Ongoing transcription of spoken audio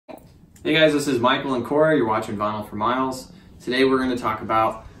Hey guys, this is Michael and Cora. You're watching Vinyl for Miles. Today we're going to talk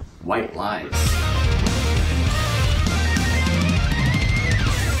about White Lies.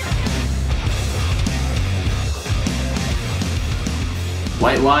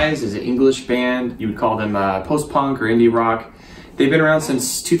 White Lies is an English band. You would call them post-punk or indie rock. They've been around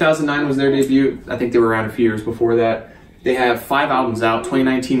since 2009 was their debut. I think they were around a few years before that. They have 5 albums out.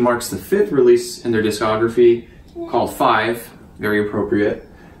 2019 marks the 5th release in their discography, called 5, very appropriate.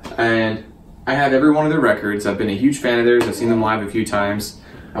 And I have every one of their records. I've been a huge fan of theirs. I've seen them live a few times.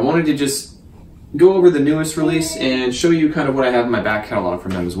 I wanted to just go over the newest release and show you kind of what I have in my back catalog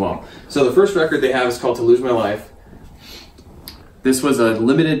from them as well. So the first record they have is called To Lose My Life. This was a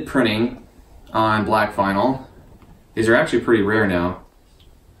limited printing on black vinyl. These are actually pretty rare now.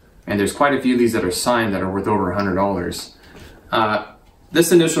 And there's quite a few of these that are signed that are worth over $100.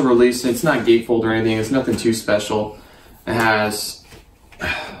 This initial release, it's not gatefold or anything. It's nothing too special. It has,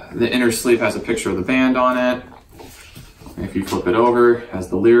 the inner sleeve has a picture of the band on it. If you flip it over, it has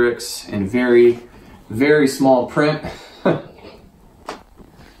the lyrics in very, very small print.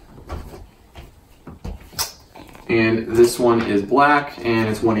 And this one is black and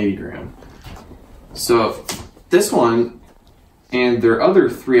it's 180 gram. So this one and their other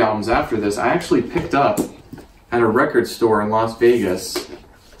 3 albums after this, I actually picked up at a record store in Las Vegas.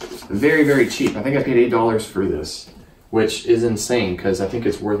 Very, very cheap. I think I paid $8 for this, which is insane because I think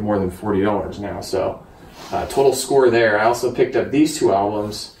it's worth more than $40 now. So total score there. I also picked up these 2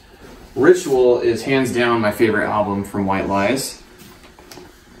 albums. Ritual is hands down my favorite album from White Lies.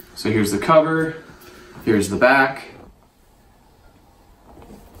 So here's the cover. Here's the back.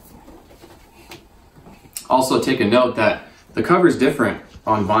 Also take a note that the cover is different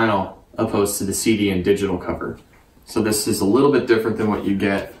on vinyl opposed to the CD and digital cover. So this is a little bit different than what you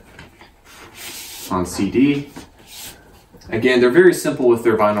get on CD. Again, they're very simple with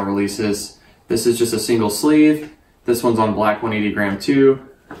their vinyl releases. This is just a single sleeve. This one's on black 180 gram too.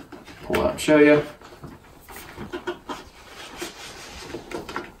 Pull out and show you.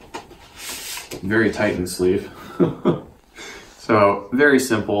 Very tight in the sleeve. So very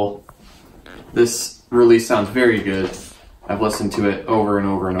simple. This release sounds very good. I've listened to it over and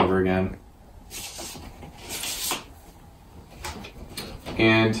over and over again.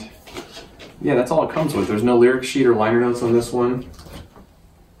 And yeah, that's all it comes with. There's no lyric sheet or liner notes on this one.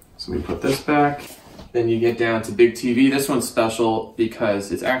 So we put this back. Then you get down to Big TV. This one's special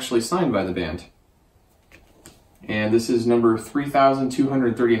because it's actually signed by the band. And this is number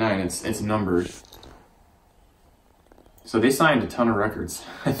 3,239. It's numbered. So they signed a ton of records.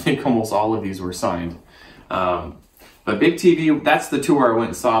 I think almost all of these were signed. But Big TV, that's the tour I went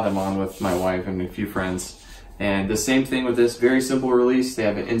and saw them on with my wife and a few friends. And the same thing with this, very simple release. They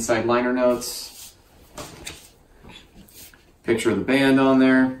have an inside liner notes, picture of the band on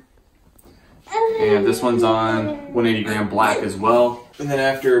there. And this one's on 180 gram black as well. And then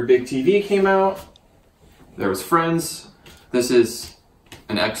after Big TV came out, there was Friends. This is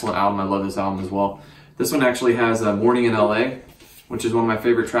an excellent album. I love this album as well. This one actually has Morning in LA, which is one of my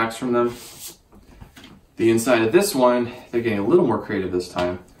favorite tracks from them. The inside of this one, they're getting a little more creative this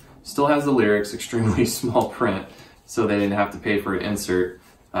time. Still has the lyrics, extremely small print, so they didn't have to pay for an insert.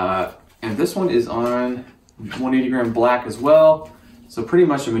 And this one is on 180 gram black as well. So pretty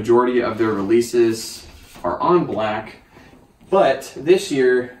much a majority of their releases are on black. But this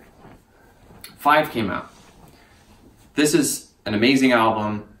year, 5 came out. This is an amazing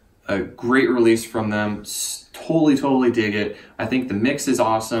album, a great release from them. Totally dig it. I think the mix is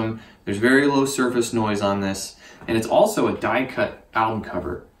awesome. There's very low surface noise on this, and it's also a die cut album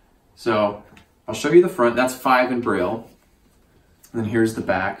cover. So I'll show you the front. That's 5 in Braille. And then here's the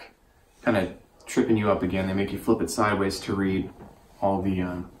back, kind of tripping you up again. They make you flip it sideways to read all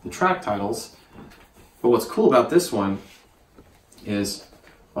the track titles. But what's cool about this one is,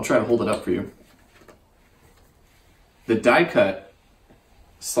 I'll try to hold it up for you. The die cut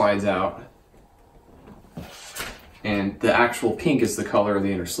slides out, and the actual pink is the color of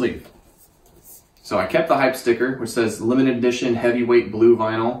the inner sleeve. So I kept the hype sticker, which says limited edition heavyweight blue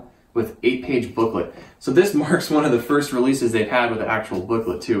vinyl with 8-page booklet. So this marks one of the first releases they've had with the actual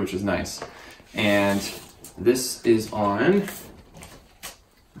booklet too, which is nice. And this is on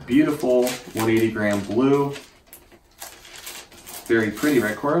beautiful 180 gram blue. Very pretty,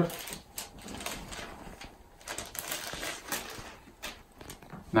 right, Cora?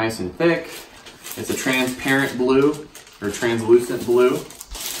 Nice and thick. It's a transparent blue, or translucent blue.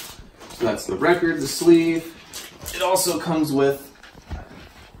 So that's the record, the sleeve. It also comes with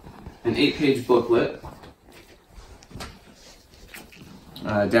an 8-page booklet.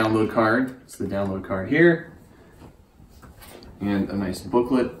 Download card. It's the download card here. And a nice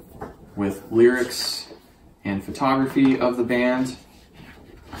booklet with lyrics and photography of the band.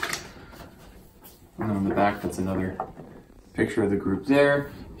 And on the back, that's another picture of the group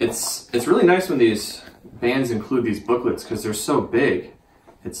there. It's really nice when these bands include these booklets because they're so big.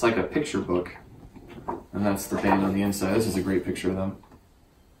 It's like a picture book. And that's the band on the inside. This is a great picture of them.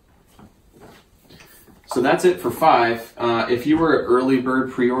 So that's it for 5. If you were an early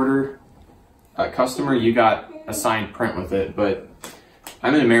bird pre-order customer, you got a signed print with it, but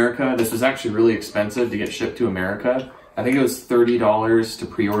I'm in America. This was actually really expensive to get shipped to America. I think it was $30 to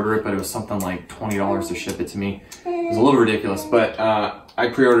pre-order it, but it was something like $20 to ship it to me. It was a little ridiculous, but I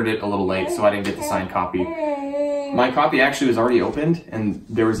pre-ordered it a little late, so I didn't get the signed copy. My copy actually was already opened, and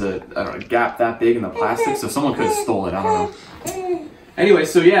there was a gap that big in the plastic, so someone could have stole it, I don't know. Anyway,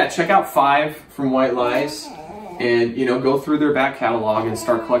 so yeah, check out 5 from White Lies, and go through their back catalog and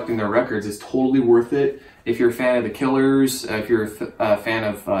start collecting their records. It's totally worth it. If you're a fan of the Killers, if you're a fan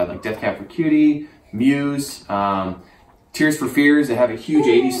of like Death Cab for Cutie, Muse, Tears for Fears, they have a huge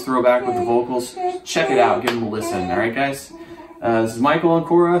 80s throwback with the vocals. Check it out, give them a listen, alright guys? This is Michael and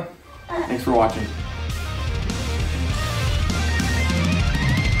Cora. Thanks for watching.